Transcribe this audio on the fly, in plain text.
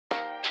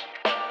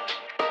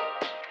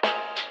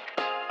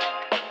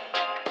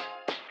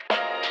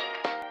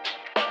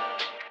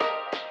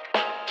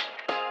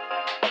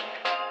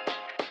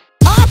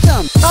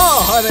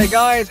there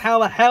guys, how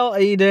the hell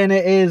are you doing?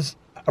 It is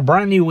a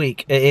brand new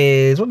week. It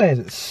is, what day is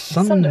it?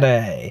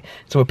 Sunday.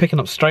 So we're picking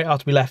up straight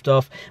after we left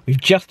off. We've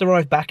just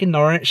arrived back in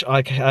Norwich.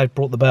 I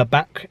brought the bird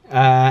back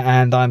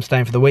and I'm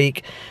staying for the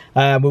week.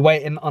 We're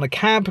waiting on a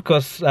cab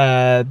because,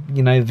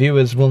 you know,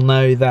 viewers will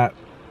know that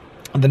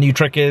the new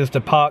trick is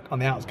to park on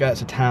the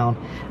outskirts of town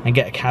and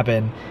get a cab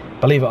in.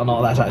 Believe it or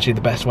not, that's actually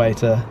the best way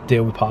to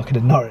deal with parking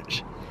in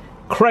Norwich.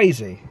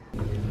 Crazy.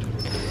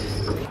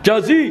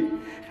 Jazzy!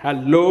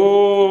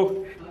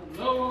 Hello!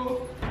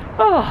 Hello!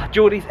 Oh,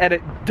 Geordie's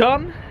edit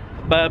done.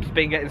 Burb's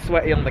been getting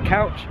sweaty on the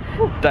couch.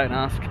 Don't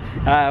ask.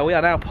 We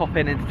are now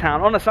popping into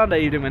town on a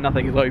Sunday evening when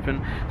nothing is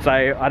open. So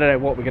I don't know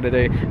what we're going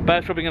to do.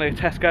 Burb's probably going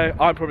to go to Tesco.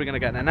 I'm probably going to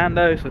get a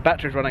Nando's. So the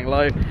battery's running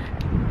low.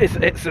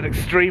 It's an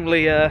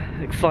extremely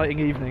exciting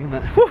evening,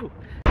 isn't it? Woo!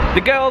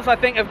 The girls, I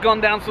think, have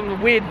gone down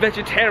some weird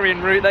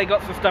vegetarian route. They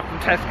got some stuff from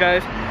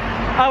Tesco's.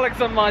 Alex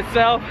and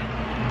myself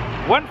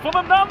went for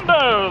the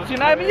Nando's, you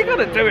know, I mean, you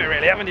gotta do it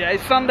really, haven't you?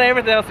 It's Sunday,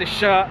 everything else is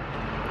shut.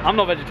 I'm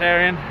not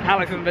vegetarian,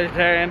 Alex isn't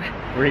vegetarian.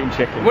 We're eating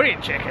chicken. We're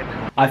eating chicken.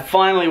 I've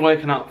finally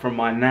woken up from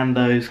my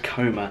Nando's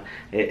coma.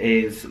 It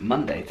is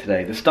Monday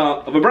today, the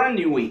start of a brand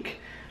new week.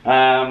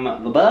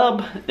 The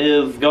bub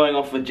is going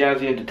off with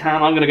Jazzy into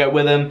town. I'm gonna go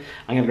with him.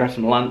 I'm gonna grab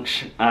some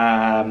lunch,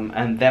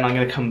 and then I'm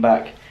gonna come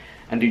back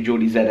and do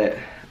Geordie's edit,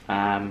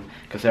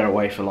 because they're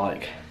away for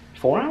like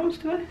 4 hours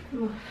today.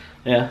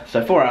 Yeah,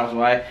 so 4 hours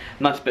away.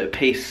 Nice bit of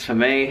peace for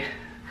me.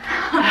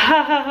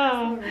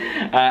 And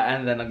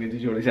then I'm going to do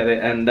Geordie's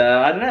edit. And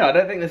I don't know, I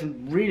don't think there's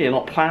really a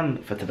lot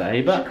planned for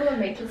today, but come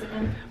and meet us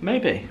again.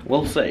 Maybe,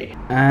 we'll see.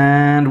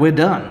 And we're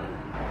done.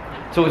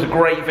 It's always a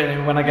great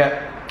feeling when I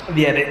get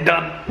the edit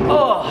done.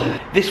 Oh,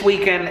 this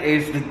weekend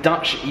is the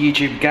Dutch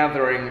YouTube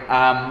gathering,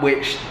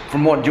 which,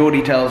 from what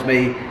Geordie tells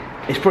me,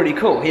 it's pretty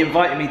cool. He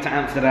invited me to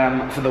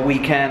Amsterdam for the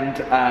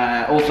weekend.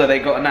 Also, they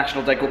got a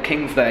national day called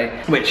King's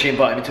Day, which he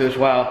invited me to as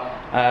well.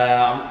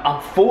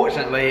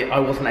 Unfortunately, I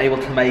wasn't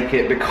able to make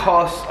it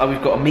because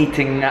we've got a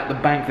meeting at the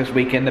bank this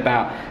weekend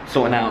about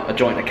sorting out a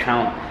joint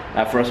account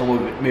for us all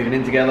moving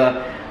in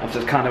together. So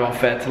it's kind of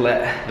unfair to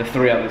let the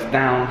three others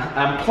down.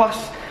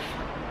 Plus,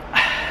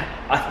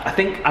 I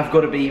think I've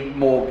got to be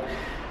more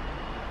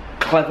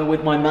clever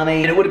with my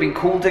money. It would have been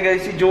cool to go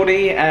see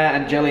Geordie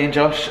and Jelly and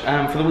Josh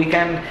for the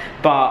weekend,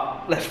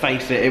 but let's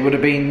face it, it would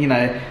have been, you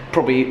know,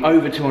 probably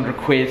over 200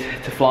 quid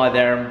to fly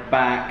there and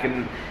back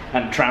and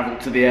travel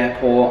to the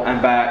airport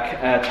and back,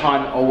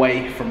 time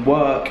away from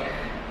work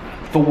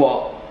for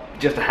what?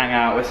 Just to hang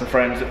out with some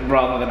friends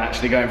rather than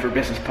actually going for a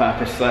business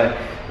purpose. So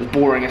as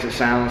boring as it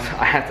sounds,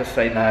 I had to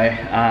say no.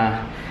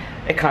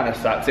 It kind of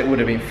sucks. It would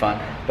have been fun,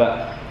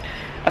 but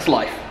that's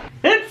life.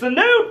 It's a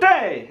new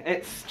day!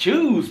 It's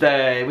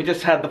Tuesday! We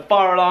just had the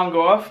fire alarm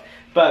go off,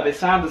 but it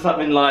sounded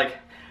something like...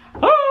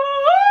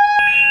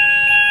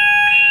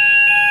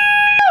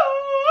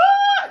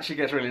 She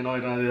gets really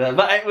annoyed when I do that,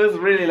 but it was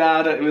really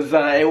loud. It was,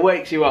 it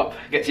wakes you up,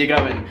 gets you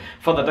going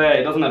for the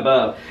day, doesn't it,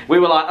 Burb? We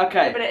were like,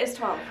 okay, but it is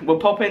 12. We'll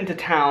pop into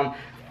town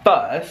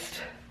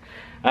first,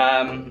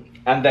 and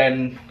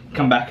then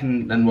come back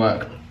and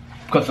work,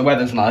 because the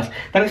weather's nice.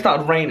 Then it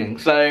started raining,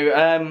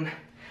 so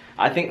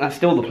I think that's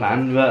still the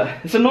plan, but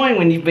it's annoying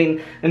when you've been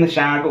in the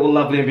shower, got all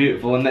lovely and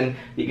beautiful, and then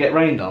you get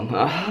rained on.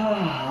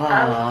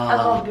 I'm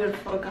all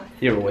beautiful, guys.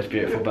 You're always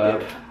beautiful,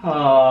 Burb.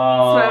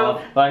 Oh, so,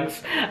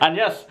 thanks. And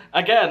yes,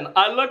 again,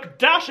 I look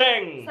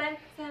dashing. Same.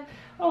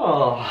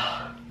 Oh,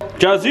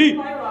 Jazzy.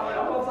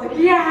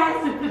 Yes.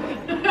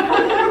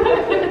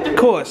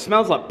 Cool, it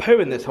smells like poo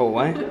in this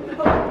hallway.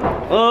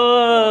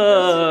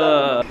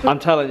 I'm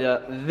telling you,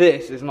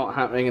 this is not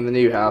happening in the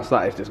new house.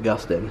 That is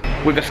disgusting.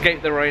 We've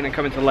escaped the rain and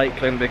come into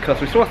Lakeland because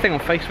we saw a thing on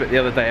Facebook the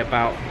other day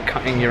about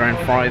cutting your own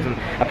fries, and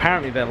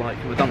apparently they're like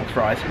McDonald's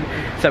fries.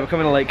 So we're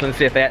coming to Lakeland to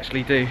see if they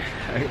actually do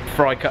a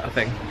fry cutter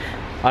thing.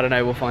 I don't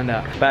know, we'll find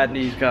out. Bad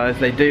news, guys,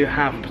 they do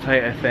have a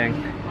potato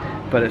thing,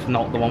 but it's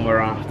not the one we're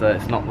after.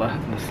 It's not the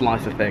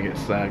slicer thing.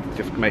 It's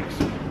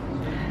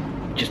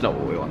just not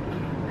what we want.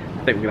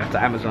 I think we're gonna have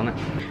to Amazon it.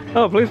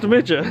 Oh, pleased to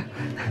meet you.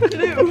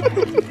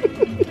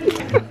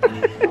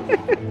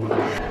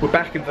 We're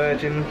back in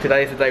Virgin.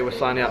 Today's the day we're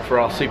signing up for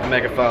our super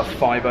mega fast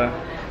fibre.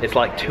 It's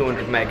like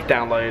 200 meg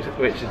download,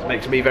 which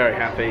makes me very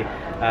happy.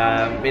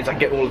 Means I can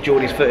get all of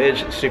Geordie's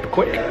footage super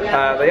quick.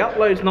 The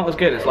upload's not as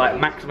good. It's like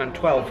maximum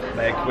 12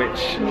 meg,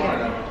 which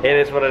it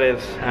is what it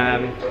is.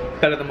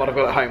 Better than what I've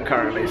got at home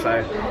currently,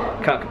 so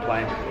can't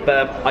complain.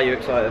 But are you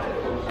excited?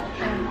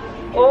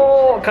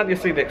 Oh, can't you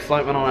see the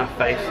excitement on our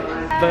face?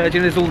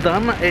 Virgin is all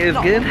done, it is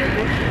good.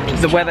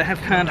 The weather has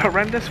turned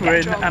horrendous, we're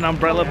in an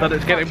umbrella, but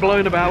it's getting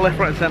blown about left,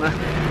 right and centre.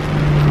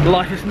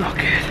 Life is not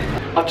good.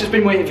 I've just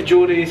been waiting for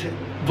Geordie's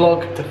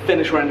vlog to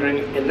finish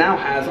rendering. It now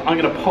has. I'm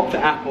going to pop to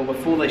Apple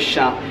before they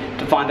shut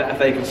to find out if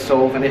they can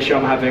solve an issue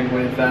I'm having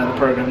with the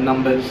program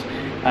numbers.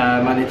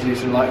 I need to do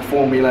some like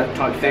formula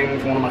type thing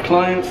for one of my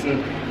clients,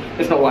 and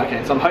it's not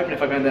working. So I'm hoping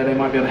if I go in there, they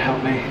might be able to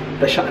help me.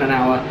 They're shut in an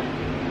hour.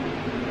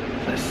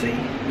 Let's see.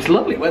 It's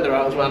lovely weather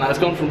out as well now. It's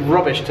gone from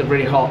rubbish to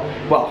really hot.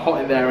 Well,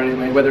 hot in there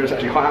anyway. Whether it's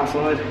actually hot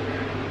outside,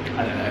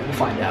 I don't know. We'll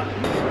find out.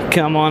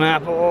 Come on,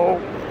 Apple.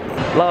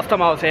 Last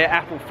time I was here,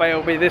 Apple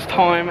failed me. This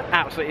time,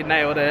 absolutely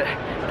nailed it.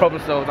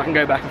 Problem solved. I can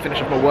go back and finish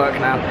off my work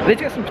now. I need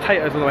to get some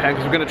potatoes on the way home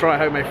because we're going to try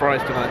homemade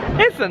fries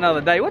tonight. It's another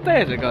day. What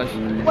day is it, guys?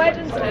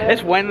 Wednesday.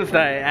 It's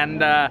Wednesday,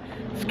 and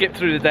skip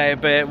through the day a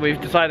bit. We've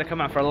decided to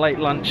come out for a late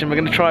lunch, and we're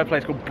going to try a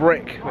place called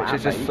Brick, which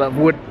is this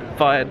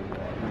wood-fired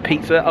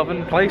pizza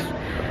oven place.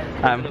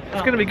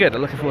 It's going to be good.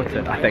 I'm looking forward to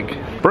it, I think.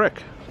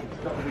 Brick.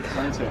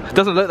 It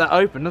doesn't look that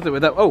open, does it?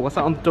 With that. Oh, what's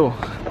that on the door?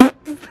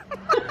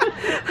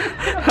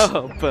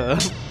 Oh, burn.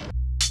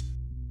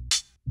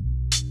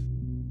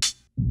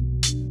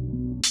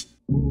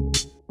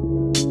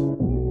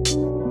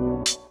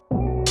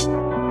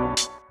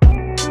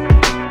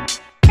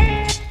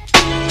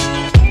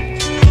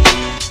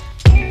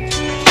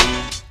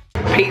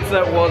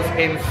 Pizza was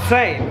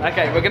insane.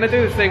 Okay, we're gonna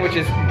do this thing which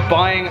is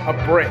buying a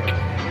brick.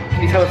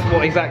 Can you tell us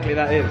what exactly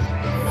that is?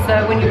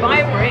 So when you buy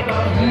a brick,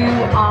 you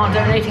are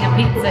donating a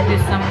pizza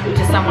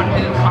to someone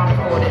who can't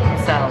afford it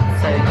themselves.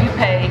 So you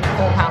pay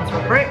 £4 for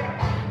a brick.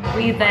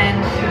 We then,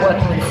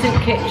 working with a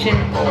soup kitchen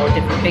or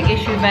different big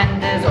issue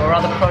vendors or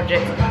other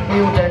projects,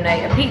 we will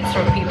donate a pizza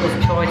of people's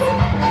choice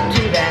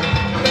to them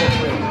for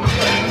free.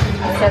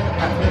 So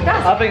that's what it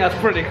does. I think that's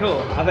pretty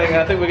cool. I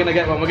think we're gonna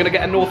get one. We're gonna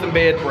get a Northern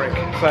Beard brick.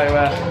 So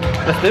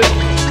let's do it.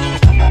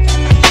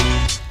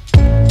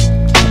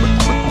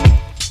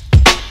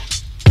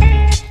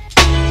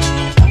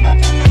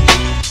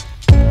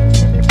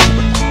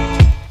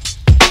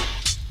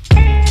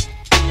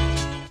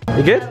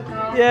 You good?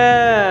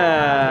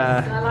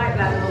 Yeah. I like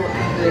that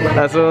look.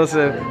 That's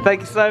awesome.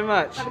 Thank you so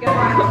much.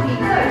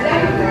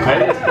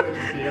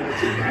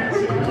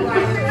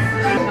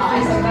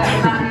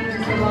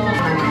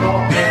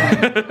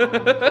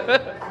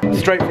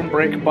 Straight from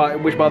Brick,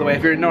 which by the way,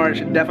 if you're in Norwich,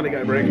 definitely go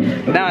to Brick.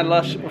 Now in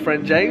Lush, my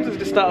friend James has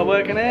just started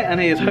working here,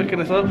 and he is hooking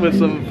us up with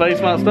some face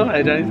mask stuff.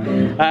 Hey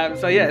James.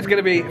 So yeah, it's going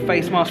to be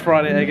Face Mask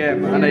Friday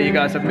again. I know you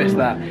guys have missed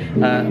that.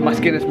 My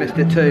skin has missed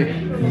it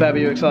too. Bab, are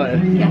you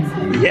excited?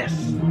 Yes.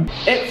 Yes.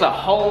 It's a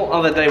whole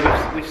other day.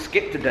 We've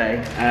skipped a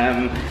day.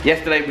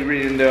 Yesterday we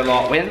really didn't do a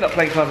lot. We ended up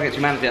playing Cards Against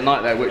Humanity at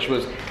night though, which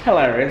was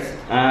hilarious.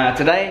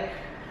 Today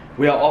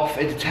we are off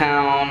into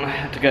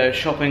town to go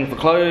shopping for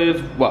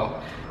clothes.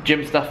 Well,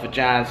 gym stuff for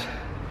Jazz,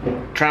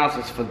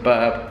 trousers for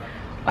Burb.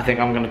 I think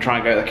I'm going to try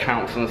and go to the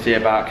council and see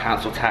about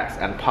council tax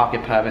and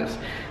parking permits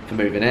for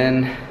moving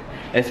in.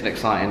 It's an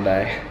exciting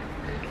day.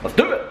 Let's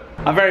do it!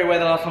 I'm very aware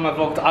the last time I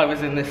vlogged I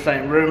was in this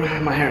same room.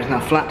 My hair is now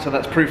flat, so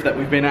that's proof that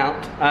we've been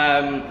out.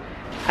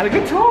 Had a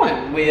good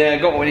time. We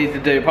got what we needed to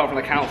do apart from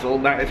the council.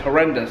 That is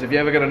horrendous. If you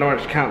ever go to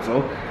Norwich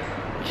Council,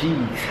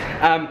 jeez.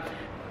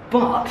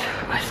 But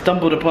I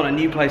stumbled upon a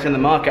new place in the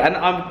market, and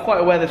I'm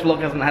quite aware this vlog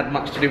hasn't had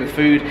much to do with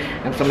food,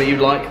 and some of you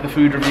like the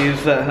food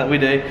reviews that we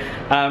do.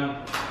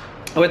 I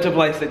went to a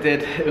place that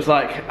it was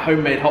like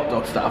homemade hot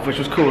dog stuff, which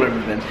was cool and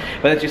everything.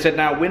 But as you said,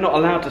 now we're not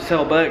allowed to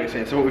sell burgers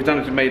here, so what we've done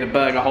is we've made a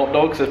burger hot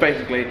dog, so it's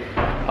basically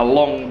a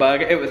long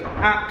burger. It was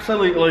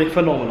absolutely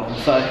phenomenal,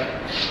 so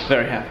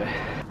very happy.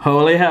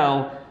 Holy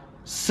hell,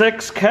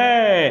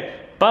 6K,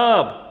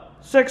 Bob.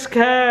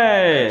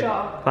 6K! Good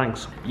job.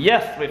 Thanks.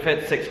 Yes, we've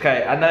hit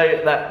 6K. I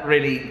know that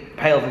really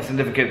pales in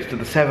significance to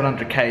the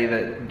 700K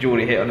that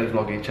Geordie hit on his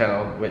vlogging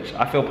channel, which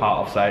I feel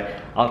part of, so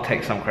I'll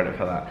take some credit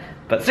for that.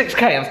 But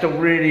 6K, I'm still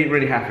really,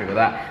 really happy with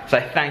that. So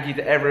thank you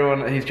to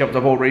everyone who's jumped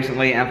aboard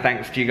recently, and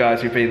thanks to you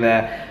guys who've been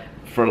there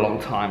for a long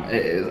time.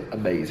 It is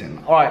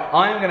amazing. Alright,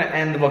 I'm going to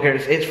end the vlog here.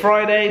 It's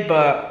Friday,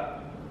 but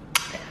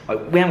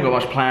we haven't got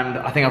much planned.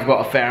 I think I've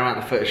got a fair amount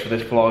of footage for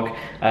this vlog.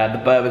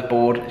 The Burb is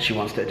bored. She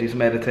wants to do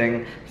some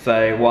editing.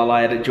 So while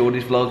I edit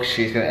Geordie's vlog,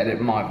 she's going to edit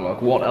my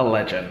vlog. What a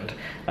legend.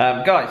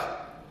 Guys,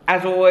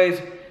 as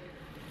always,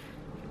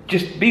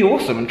 just be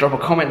awesome and drop a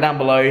comment down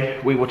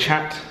below. We will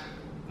chat,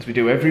 as we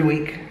do every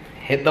week.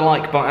 Hit the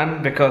like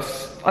button,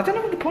 because I don't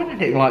know what the point of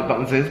hitting like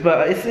buttons is,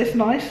 but it's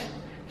nice.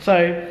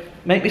 So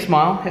make me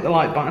smile, hit the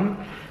like button.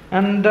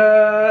 And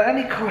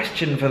any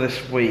question for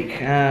this week?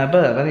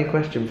 Burb, any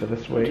question for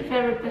this week?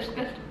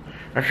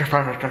 What's your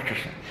favourite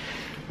biscuit?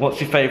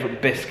 What's your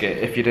favourite biscuit,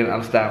 if you didn't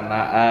understand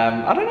that?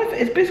 I don't know,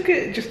 is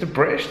biscuit just a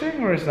British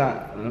thing, or is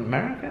that an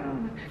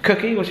American?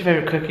 Cookie, what's your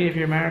favourite cookie if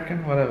you're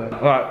American? Whatever.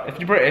 Alright, if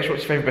you're British,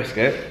 what's your favourite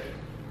biscuit?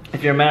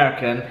 If you're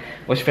American,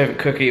 what's your favourite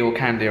cookie or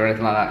candy or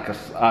anything like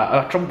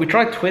that? Because we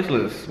tried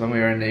Twizzlers when we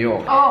were in New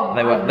York. Oh,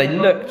 they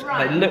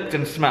looked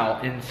and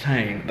smelled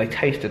insane. They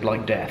tasted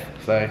like death.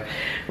 So,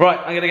 right,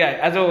 I'm gonna go.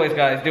 As always,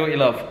 guys, do what you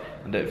love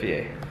and do it for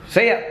you.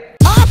 See ya.